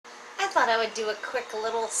thought I would do a quick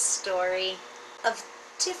little story of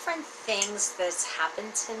different things that's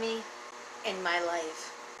happened to me in my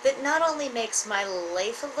life that not only makes my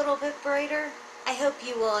life a little bit brighter, I hope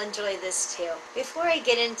you will enjoy this too. Before I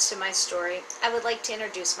get into my story, I would like to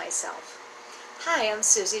introduce myself. Hi, I'm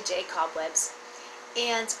Susie J. Cobwebs,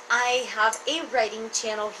 and I have a writing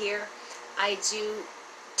channel here. I do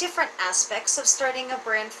different aspects of starting a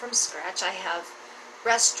brand from scratch. I have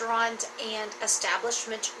restaurant and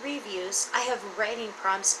establishment reviews. I have writing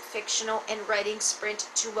prompts, fictional, and writing sprint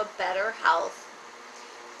to a better health.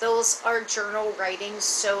 Those are journal writings,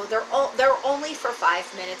 so they're only for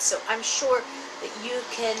 5 minutes, so I'm sure that you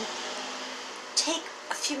can take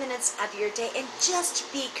a few minutes out of your day and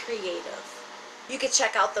just be creative. You can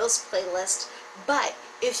check out those playlists, but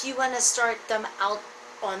if you want to start them out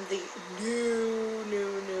on the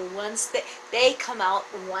new ones, they come out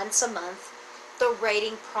once a month. The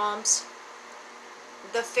writing prompts,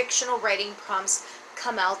 the fictional writing prompts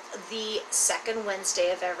come out the second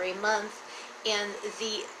Wednesday of every month, and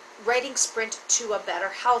the writing sprint to a better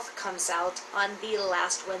health comes out on the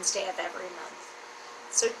last Wednesday of every month.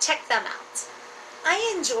 So check them out.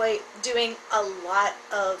 I enjoy doing a lot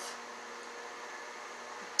of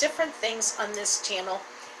different things on this channel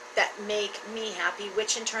that make me happy,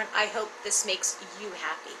 which in turn I hope this makes you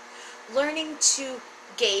happy. Learning to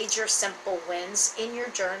gauge your simple wins in your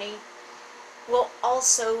journey will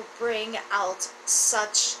also bring out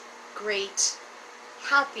such great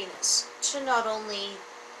happiness to not only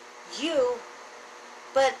you,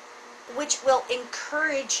 but which will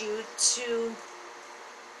encourage you to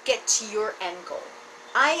get to your end goal.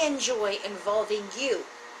 I enjoy involving you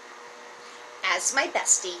as my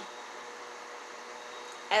bestie,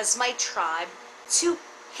 as my tribe, to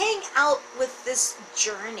hang out with this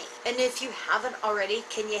journey. And if you haven't already,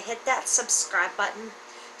 can you hit that subscribe button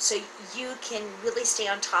so you can really stay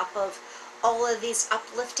on top of all of these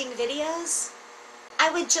uplifting videos? I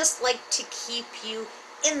would just like to keep you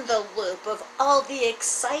in the loop of all the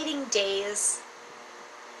exciting days,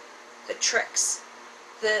 the tricks,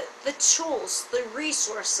 the tools, the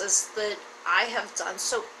resources that I have done,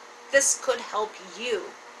 so this could help you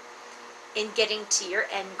in getting to your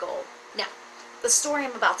end goal. Now, the story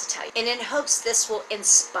I'm about to tell you, and in hopes this will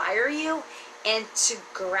inspire you and to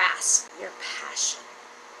grasp your passion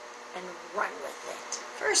and run with it.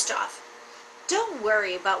 First off, don't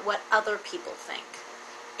worry about what other people think.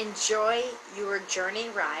 Enjoy your journey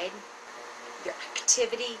ride, your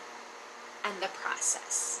activity, and the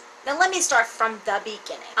process. Now let me start from the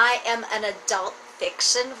beginning. I am an adult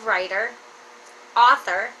fiction writer,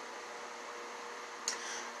 author.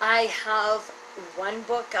 I have one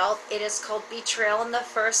book out. It is called Betrayal in the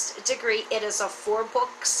First Degree. It is a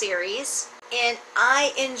 4-book series, and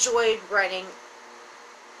I enjoyed writing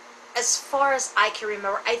as far as I can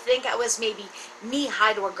remember. I think I was maybe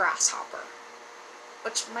knee-high to a grasshopper,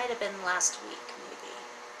 which might have been last week, maybe.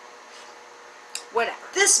 Whatever.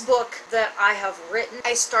 This book that I have written,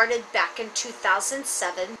 I started back in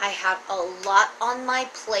 2007. I had a lot on my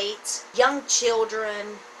plate. Young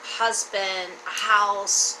children, husband, a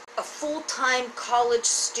house, a full-time college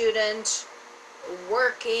student,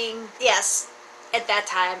 working. Yes, at that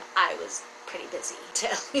time I was pretty busy,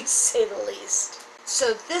 to at least say the least.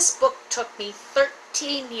 So this book took me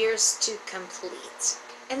 13 years to complete.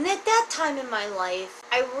 And at that time in my life,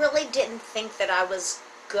 I really didn't think that I was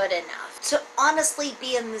good enough to honestly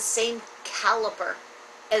be in the same caliber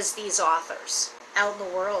as these authors out in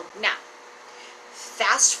the world. Now,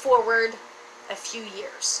 fast forward a few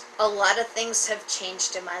years. A lot of things have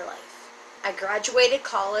changed in my life. I graduated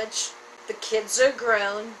college. The kids are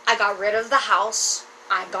grown. I got rid of the house.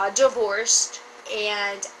 I got divorced.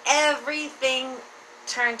 And everything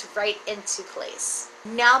turned right into place.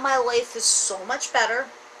 Now my life is so much better,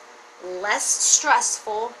 less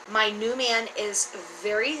stressful. My new man is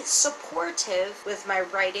very supportive with my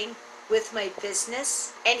writing, with my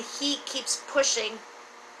business, and he keeps pushing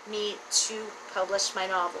me to publish my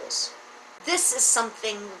novels. This is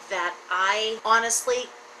something that I honestly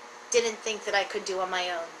didn't think that I could do on my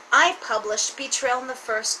own. I published Betrayal in the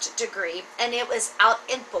First Degree, and it was out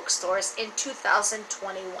in bookstores in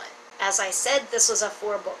 2021. As I said, this was a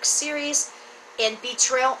 4-book series, and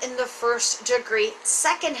Betrayal in the First Degree,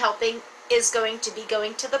 second helping, is going to be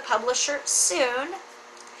going to the publisher soon.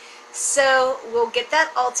 So we'll get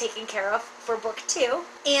that all taken care of for book 2.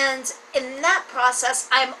 And in that process,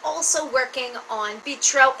 I'm also working on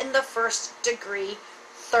Betrayal in the First Degree,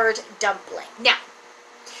 third dumpling. Now,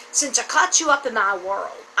 since I caught you up in my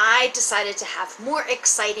world, I decided to have more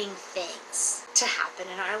exciting things to happen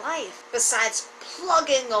in our life. Besides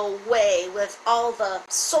plugging away with all the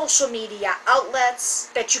social media outlets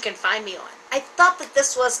that you can find me on. I thought that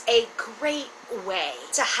this was a great way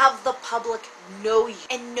to have the public know you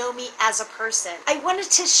and know me as a person. I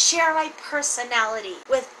wanted to share my personality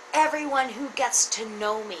with everyone who gets to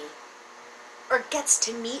know me or gets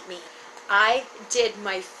to meet me. I did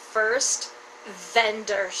my first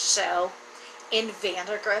vendor show in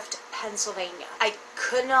Vandergrift, Pennsylvania. I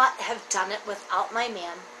could not have done it without my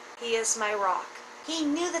man. He is my rock. He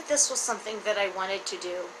knew that this was something that I wanted to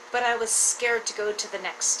do, but I was scared to go to the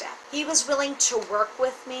next step. He was willing to work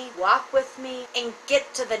with me, walk with me, and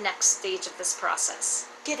get to the next stage of this process.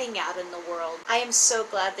 Getting out in the world. I am so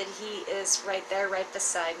glad that he is right there, right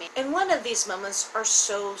beside me. And one of these moments are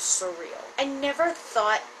so surreal. I never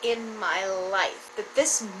thought in my life that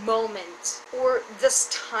this moment or this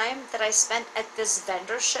time that I spent at this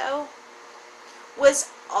vendor show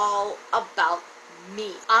was all about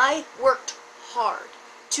me. I worked hard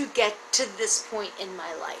to get to this point in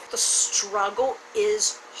my life. The struggle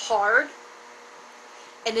is hard,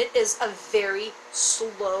 and it is a very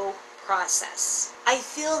slow process. I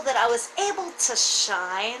feel that I was able to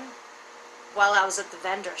shine while I was at the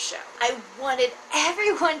vendor show. I wanted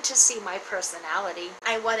everyone to see my personality.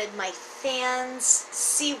 I wanted my fans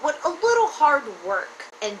see what a little hard work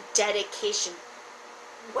and dedication,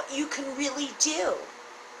 what you can really do.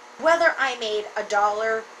 Whether I made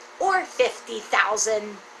 $1 or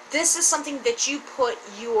 50,000, this is something that you put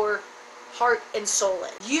your heart and soul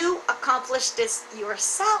in. You accomplished this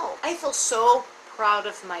yourself. I feel so proud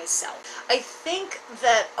of myself. I think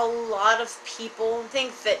that a lot of people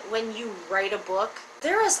think that when you write a book,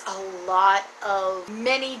 there is a lot of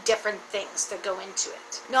many different things that go into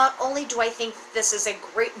it. Not only do I think this is a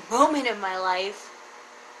great moment in my life,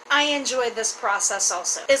 I enjoyed this process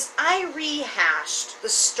also. As I rehashed the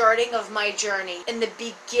starting of my journey and the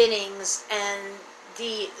beginnings and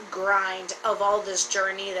the grind of all this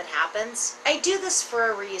journey that happens, I do this for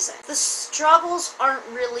a reason. The struggles aren't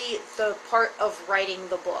really the part of writing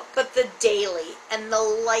the book, but the daily and the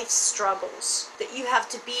life struggles that you have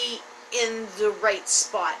to be in the right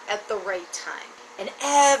spot at the right time. And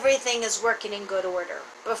everything is working in good order.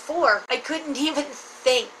 Before, I couldn't even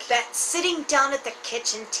think that sitting down at the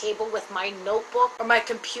kitchen table with my notebook or my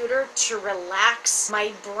computer to relax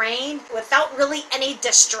my brain without really any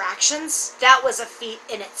distractions, that was a feat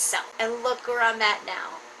in itself. And look where I'm at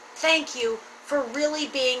now. Thank you for really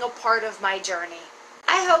being a part of my journey.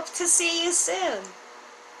 I hope to see you soon.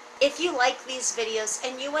 If you like these videos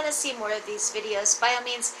and you want to see more of these videos, by all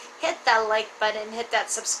means, hit that like button, hit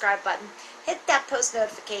that subscribe button, hit that post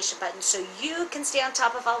notification button so you can stay on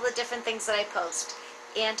top of all the different things that I post.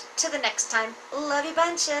 And to the next time, love you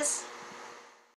bunches!